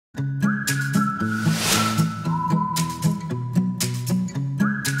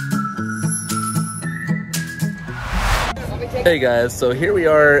Hey guys, so here we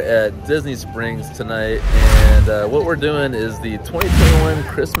are at Disney Springs tonight, and what we're doing is the 2021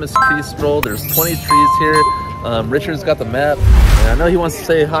 Christmas tree stroll. There's 20 trees here. Richard's got the map, and I know he wants to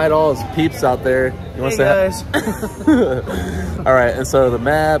say hi to all his peeps out there. You want to say guys. Hi? All right, and so the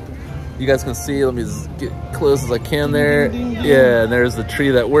map, you guys can see. Let me just get close as I can there. Yeah, and there's the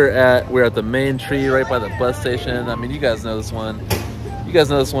tree that we're at. We're at the main tree right by the bus station. I mean, you guys know this one. You guys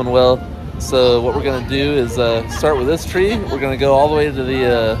know this one well. So what we're gonna do is start with this tree. We're gonna go all the way to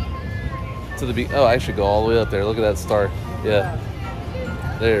the oh, I should go all the way up there. Look at that star. Yeah,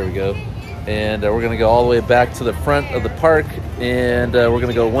 there we go. And we're gonna go all the way back to the front of the park, and we're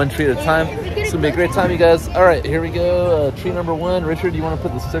gonna go one tree at a time. It's gonna be a great time, you guys. All right, here we go. Tree number 1. Richard, you want to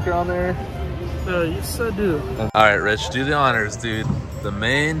put the sticker on there? Yes, I do. All right, Rich, do the honors, dude. The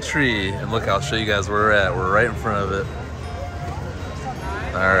main tree, and look, I'll show you guys where we're at. We're right in front of it.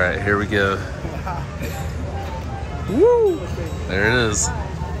 All right, here we go. Woo! There it is.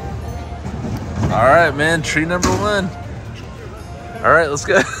 All right, man, tree number 1. All right, let's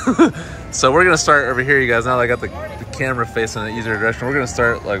go. So we're gonna start over here, you guys. Now that I got the camera facing in an easier direction, we're gonna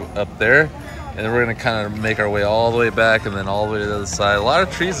start like up there, and then we're gonna kind of make our way all the way back and then all the way to the other side. A lot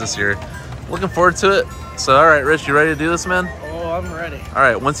of trees this year. Looking forward to it. So, all right, Rich, you ready to do this, man? Oh, I'm ready. All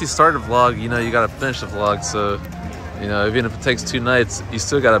right, once you start a vlog, you know you gotta finish the vlog. So, you know, even if it takes 2 nights, you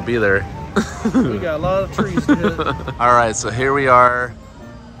still gotta be there. We got a lot of trees to hit. All right, so here we are,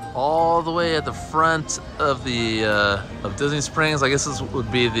 all the way at the front of the of Disney Springs. I guess this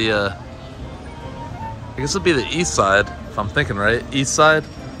would be the east side, if I'm thinking right. East side.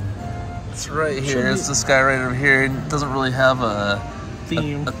 It's right here. It's this guy right over here. It doesn't really have a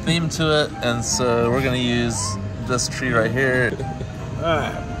theme to it, and so we're gonna use this tree right here. All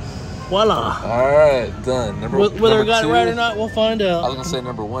right. Voila. All right, done. Whether I got it right or not, we'll find out. I was gonna say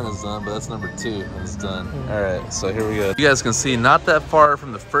number 1 is done, but that's number 2 is done. All right, so here we go. You guys can see not that far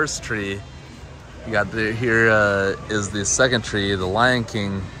from the first tree. You got here is the second tree, the Lion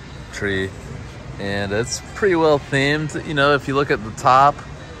King tree, and it's pretty well themed. You know, if you look at the top,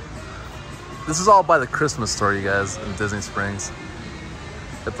 this is all by the Christmas store, you guys, in Disney Springs.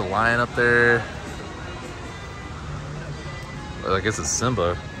 Got the lion up there. Well, I guess it's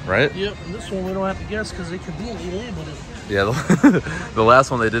Simba. Right? Yep, this one we don't have to guess because they conveniently labeled it. Yeah, the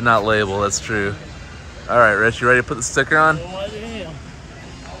last one they did not label, that's true. All right, Rich, you ready to put the sticker on? Oh, I am.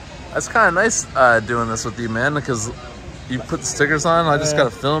 That's kind of nice doing this with you, man, because you put the stickers on, I just got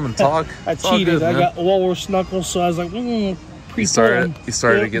to film and talk. I cheated. Good, I got Walrus Knuckles, so I was like, You started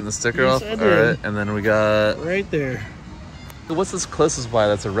getting the sticker off? I did. All right, and then we got... Right there. What's this closest by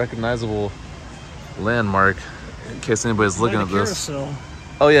that's a recognizable landmark, in case anybody's looking at this? Carousel.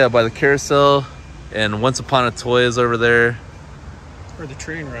 Oh yeah, by the carousel, and Once Upon a Toy is over there. Or the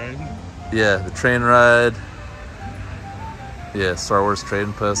train ride. Yeah, the train ride. Yeah, Star Wars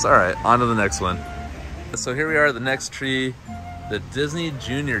Trading Post. All right, on to the next one. So here we are, the next tree, the Disney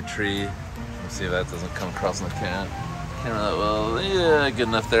Junior Tree. Let's see if that doesn't come across on the camera that well. Yeah, good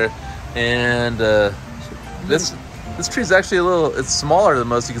enough there. And this tree's actually it's smaller than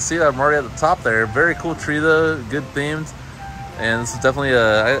most. You can see that I'm already at the top there. Very cool tree though, good themed. And this is definitely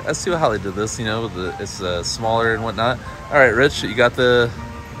I see how they did this, you know, it's smaller and whatnot. All right, Rich, you got the...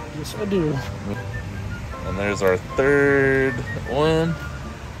 Yes, I do. And there's our third one.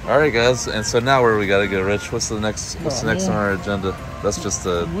 All right, guys, and so now where we gotta go, Rich? What's the next on our agenda? That's just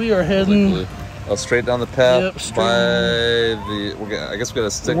the... We are heading... straight down the path. Yep, straight by the... I guess we gotta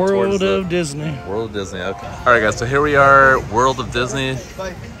stick towards World of Disney. World of Disney, okay. All right, guys, so here we are, World of Disney,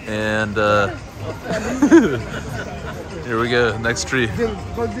 and here we go, next tree.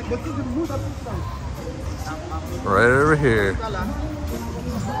 Right over here.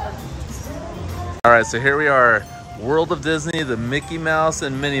 All right, so here we are, World of Disney, the Mickey Mouse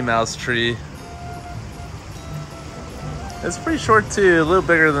and Minnie Mouse tree. It's pretty short too, a little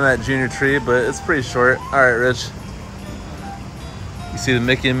bigger than that junior tree, but it's pretty short. All right, Rich. You see the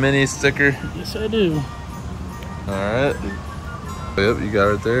Mickey and Minnie sticker? Yes, I do. All right. Yep, you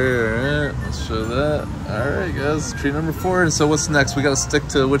got it there. All right, let's show that. All right, guys, tree number 4. And so what's next? We got to stick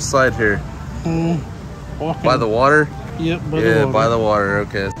to which side here? By the water? Yep, by the water,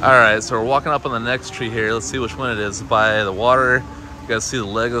 okay. All right, so we're walking up on the next tree here. Let's see which one it is. By the water. You guys see the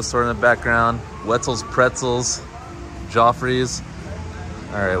Lego store in the background. Wetzel's Pretzels, Joffrey's.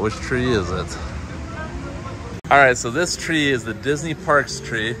 All right, which tree is it? All right, so this tree is the Disney Parks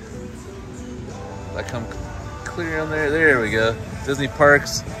tree. That come clear on there. There we go. Disney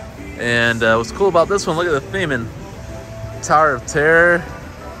Parks. And what's cool about this one, look at the theming. Tower of Terror.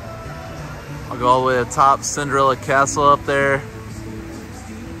 I'll go all the way to the top. Cinderella Castle up there.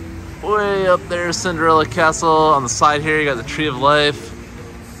 way up there, Cinderella Castle. On the side here, you got the Tree of Life.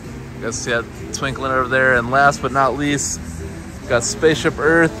 You guys see that twinkling over there. And last but not least, you got Spaceship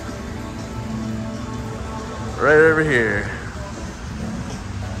Earth right over here.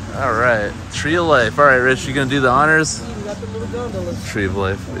 All right, Tree of Life. All right, Rich, you gonna do the honors? You got the little gondolas. Tree of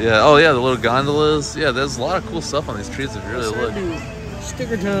Life. Yeah. Oh yeah, the little gondolas. Yeah, there's a lot of cool stuff on these trees if you really look.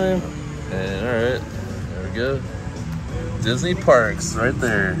 Sticker time. And all right, there we go. Disney Parks right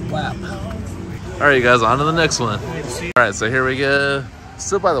there. Wow. All right, you guys, on to the next one. All right, so here we go.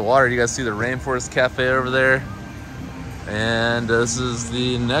 Still by the water, you guys see the Rainforest Cafe over there. And this is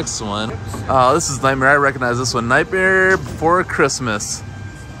the next one. Oh, this is Nightmare. I recognize this one. Nightmare Before Christmas.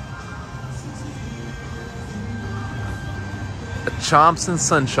 A Chomps and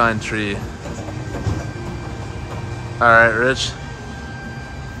Sunshine Tree. All right, Rich.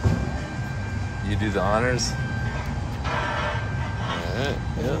 You do the honors. All right,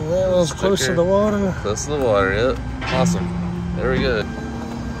 yep. That was close to the water. Close to the water, yep. Awesome. There we go.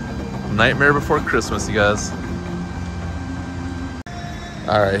 Nightmare Before Christmas, you guys.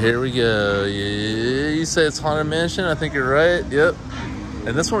 All right, here we go. Yeah, you say it's Haunted Mansion. I think you're right. Yep.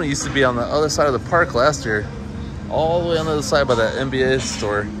 And this one used to be on the other side of the park last year. All the way on the other side by that NBA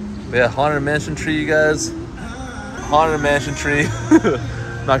store. But yeah, Haunted Mansion Tree, you guys. Haunted Mansion Tree.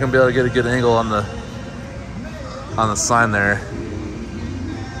 Not gonna be able to get a good angle on the sign there.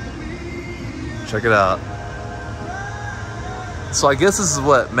 Check it out. So I guess this is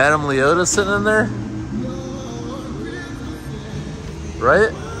what, Madame Leota sitting in there?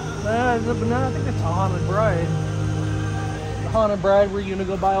 Right? No, I think it's a Haunted Bride. The Haunted Bride where you're gonna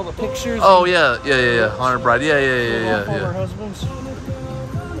go buy all the pictures. Oh yeah. Haunted Bride. Yeah. Former husbands.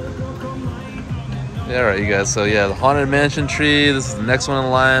 Yeah, all right, you guys. So yeah, the Haunted Mansion Tree. This is the next one in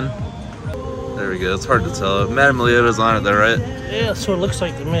line. There we go. It's hard to tell. Madame Leota's on it there, right? Yeah, that's what it looks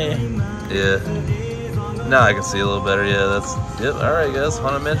like to me. Yeah. Now I can see a little better. Yeah, that's yep. All right, guys.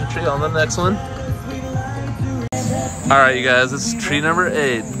 Haunted Mansion Tree on the next one. All right, you guys. This is tree number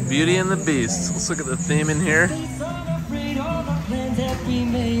 8, Beauty and the Beast. Let's look at the theme in here. It's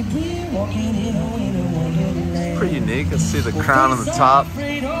pretty unique. Let's see the crown on the top.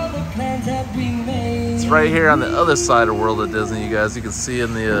 It's right here on the other side of World of Disney, you guys. You can see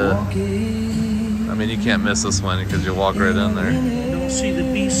in the. I mean, you can't miss this one because you walk right in there. I don't see the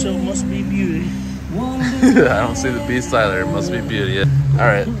beast, so it must be beauty. I don't see the beast either. It must be beauty. Yeah. All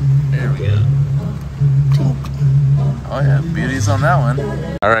right, there we go. Oh yeah, beauty's on that one.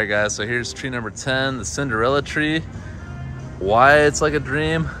 All right, guys, so here's tree number 10, the Cinderella Tree. Why it's like a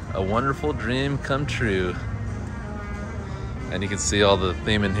dream, a wonderful dream come true. And you can see all the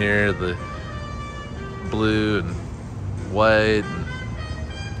theme in here, the blue and white, and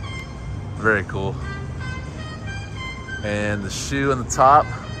very cool. And the shoe on the top,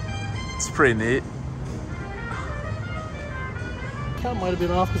 it's pretty neat. Count might have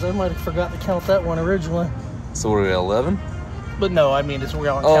been off because I might have forgot to count that one originally. So what are we at, 11? But no, I mean, it's we're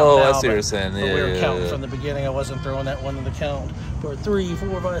on count now. now. I see what you're saying. Yeah, we were counting yeah. from the beginning. I wasn't throwing that one in the count. But 3,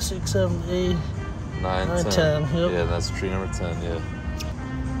 4, 5, 6, 7, 8, 9, 10. Yep. Yeah, that's tree number 10, yeah.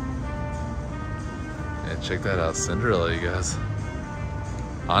 Yeah, check that out. Cinderella, you guys.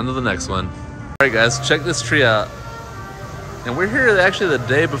 On to the next one. All right, guys, check this tree out. And we're here actually the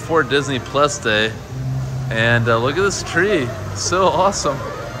day before Disney Plus Day. And look at this tree. So awesome.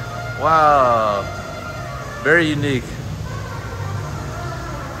 Wow. Very unique.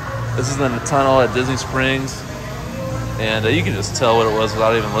 This is in the tunnel at Disney Springs. And you can just tell what it was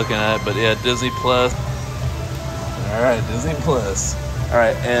without even looking at it. But yeah, Disney Plus. All right, Disney Plus. All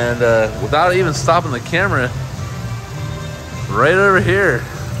right, and without even stopping the camera, right over here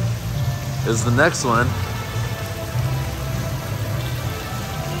is the next one.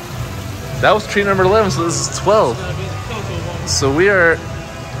 That was tree number 11, so this is 12. So we are,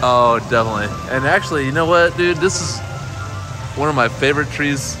 oh, definitely. And actually, you know what, dude? This is one of my favorite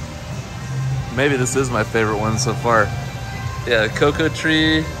trees. Maybe this is my favorite one so far. Yeah, Coco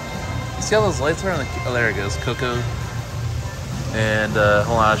Tree. You see how those lights are on the, oh, there it goes, Coco. And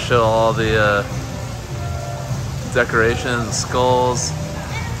hold on, I'll show all the decorations, the skulls.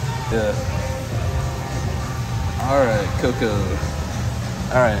 Yeah. All right, Coco.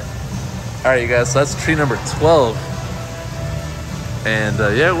 All right. All right, you guys, so that's tree number 12. And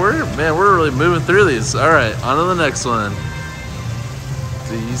yeah, we're really moving through these. All right, on to the next one.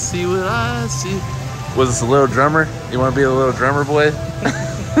 Do you see what I see? Was this a little drummer? You want to be a little drummer boy?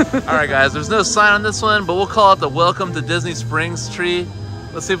 All right, guys, there's no sign on this one, but we'll call it the Welcome to Disney Springs tree.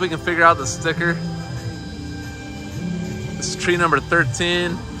 Let's see if we can figure out the sticker. This is tree number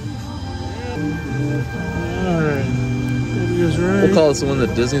 13. All right. is right. We'll call this one the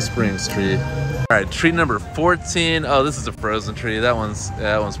Disney Springs tree. All right, tree number 14. Oh, this is a frozen tree. That one's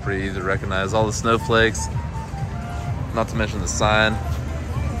pretty easy to recognize. All the snowflakes, not to mention the sign.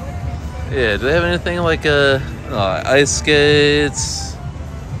 Yeah, do they have anything like ice skates?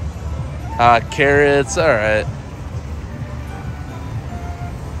 Carrots, all right.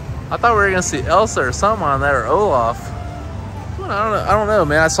 I thought we were gonna see Elsa or something on that, or Olaf. I don't know,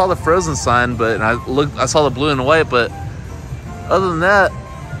 man. I saw the frozen sign, but I saw the blue and white, but other than that,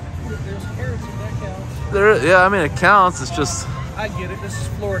 there's carrots in that counts. Yeah, I mean it counts. It's just I get it. This is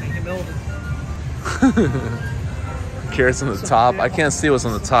Florida humility. carrots on the top. I can't see what's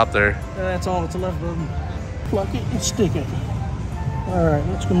on the top there. That's all that's left of them. Pluck it and stick it. All right,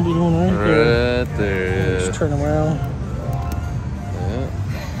 that's gonna be the one right there. Right there. Just turn around. Yeah.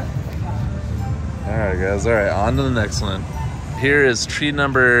 All right, guys. All right, on to the next one. Here is tree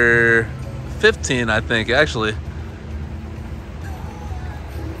number 15, I think, actually.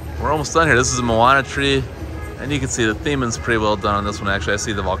 We're almost done here. This is a Moanna Tree, and you can see the theming's pretty well done on this one, actually. I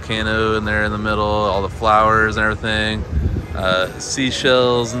see the volcano in there in the middle, all the flowers and everything,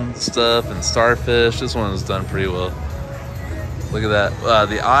 seashells and stuff, and starfish. This one was done pretty well. Look at that.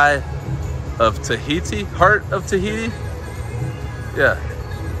 The Eye of Tahiti, Heart of Tahiti. Yeah.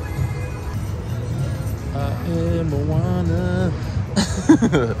 Moanna.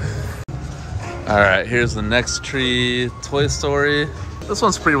 All right, here's the next tree, Toy Story. This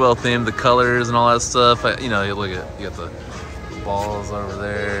one's pretty well themed, the colors and all that stuff. You know, you look at, you got the balls over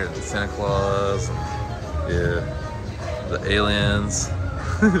there, the Santa Claus, and, yeah, the aliens.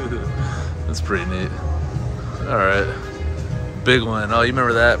 That's pretty neat. All right, big one. Oh, you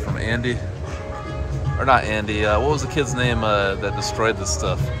remember that from Andy? Or not Andy, what was the kid's name that destroyed this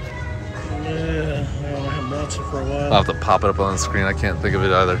stuff? Yeah, I haven't watched it for a while. I'll have to pop it up on the screen. I can't think of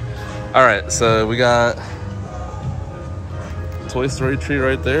it either. All right, so we got Toy Story tree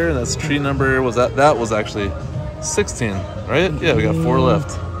right there, and that's tree number, that was actually 16, right? Yeah, we got 4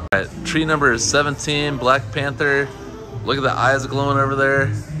 left. All right, tree number 17, Black Panther. Look at the eyes glowing over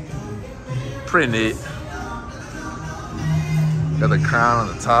there. Pretty neat. Got the crown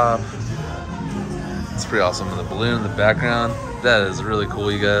on the top. It's pretty awesome. And the balloon in the background. That is really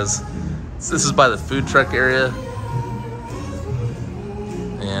cool, you guys. This is by the food truck area.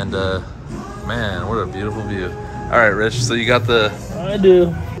 And man, what a beautiful view. All right, Rich, so you got the... I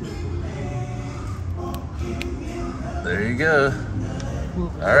do. There you go.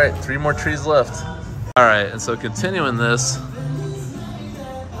 All right, 3 more trees left. All right, and so continuing this,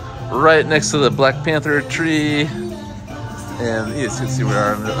 right next to the Black Panther tree, and you can see we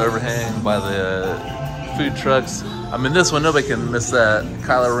are on the overhang by the food trucks. I mean, this one, nobody can miss that.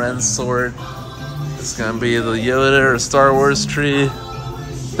 Kylo Ren's sword. It's gonna be the Yoda or Star Wars tree.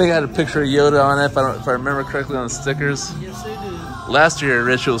 I think I had a picture of Yoda on it, if I remember correctly, on the stickers. Yes, they do. Last year,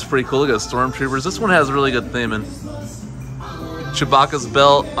 Rich, it was pretty cool. Look at the Stormtroopers. This one has really good theming. Chewbacca's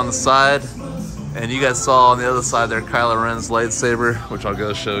belt on the side, and you guys saw on the other side there Kylo Ren's lightsaber, which I'll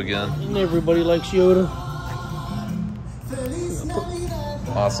go show again. And everybody likes Yoda.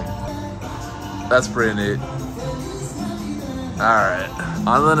 Awesome. That's pretty neat. Alright,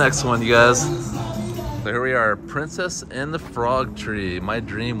 on to the next one, you guys. So here we are, Princess and the Frog Tree. My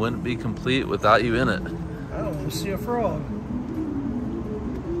dream wouldn't be complete without you in it. I don't want to see a frog.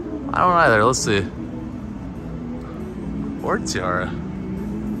 I don't either, let's see. Or tiara.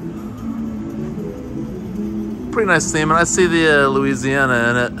 Pretty nice theme, and I see the Louisiana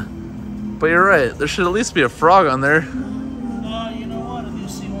in it. But you're right, there should at least be a frog on there. You know what, I do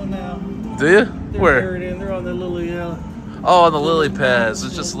see one now. Do you? They're Where? buried in, they're on the lily, Oh, on the lily pads.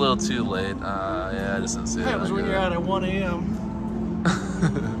 It's just a little too late. Yeah, I just didn't see it. That was when you're out at 1 a.m.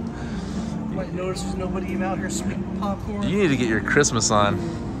 You might notice there's nobody even out here sweeping popcorn. You need to get your Christmas on.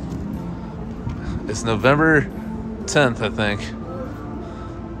 It's November 10th, I think.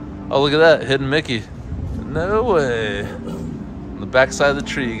 Oh, look at that. Hidden Mickey. No way. On the back side of the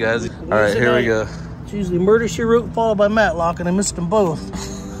tree, you guys. All right, here we go. It's usually Murder, She Wrote, followed by Matlock, and I missed them both.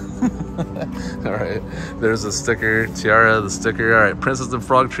 All right, there's the sticker, tiara, the sticker. All right, Princess and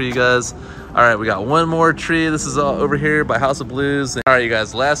Frog Tree, you guys. All right, we got one more tree. This is all over here by House of Blues. All right, you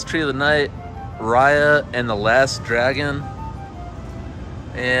guys, last tree of the night, Raya and the Last Dragon.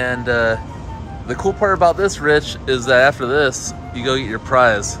 And the cool part about this, Rich, is that after this, you go get your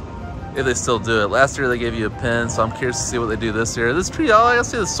prize, if they still do it. Last year they gave you a pin, so I'm curious to see what they do this year. This tree, oh, I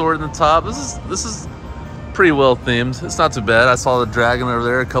see the sword in the top. This is pretty well themed. It's not too bad. I saw the dragon over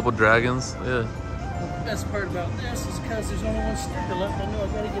there, a couple dragons. Yeah. The best part about this is because there's only one sticker left. I know I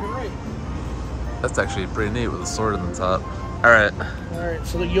gotta get it right. That's actually pretty neat with the sword in the top. All right. All right,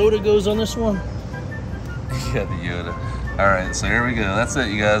 so the Yoda goes on this one. Yeah, the Yoda. All right, so here we go. That's it,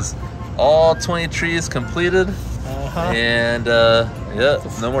 you guys. All 20 trees completed. And yeah,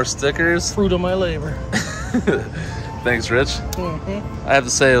 no more stickers. Fruit of my labor. Thanks, Rich. I have to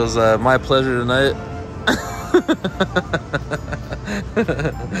say it was my pleasure tonight.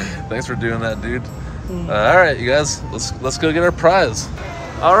 Thanks for doing that, dude. All right, you guys, let's go get our prize.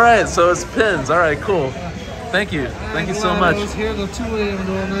 All right, so it's pins. All right, cool. Thank you so much. I was here till 2 a.m.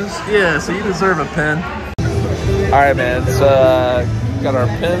 doing this. Yeah, so you deserve a pin. All right, man. So got our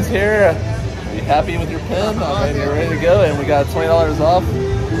pins here. Are you happy with your pin? I mean, you're ready to go, and we got $20 off.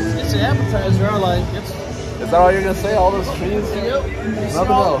 It's an appetizer. I like it. Is that all you're gonna say? All those trees? Yep.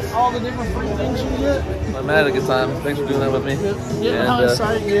 Nothing else. All the different fruit things you get. I'm had a good time. Thanks for doing that with me. Yeah,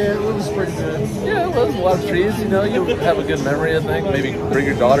 hindsight, yeah, it was pretty good. Yeah, it was a lot of trees. You know, you have a good memory. I think maybe bring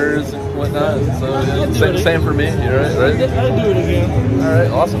your daughters and whatnot. So same for me. You're right. I'd do it again. All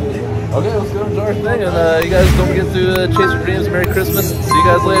right, awesome. Okay, let's go enjoy our thing, and you guys don't forget to chase your dreams. Merry Christmas. See you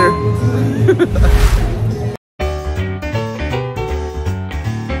guys later.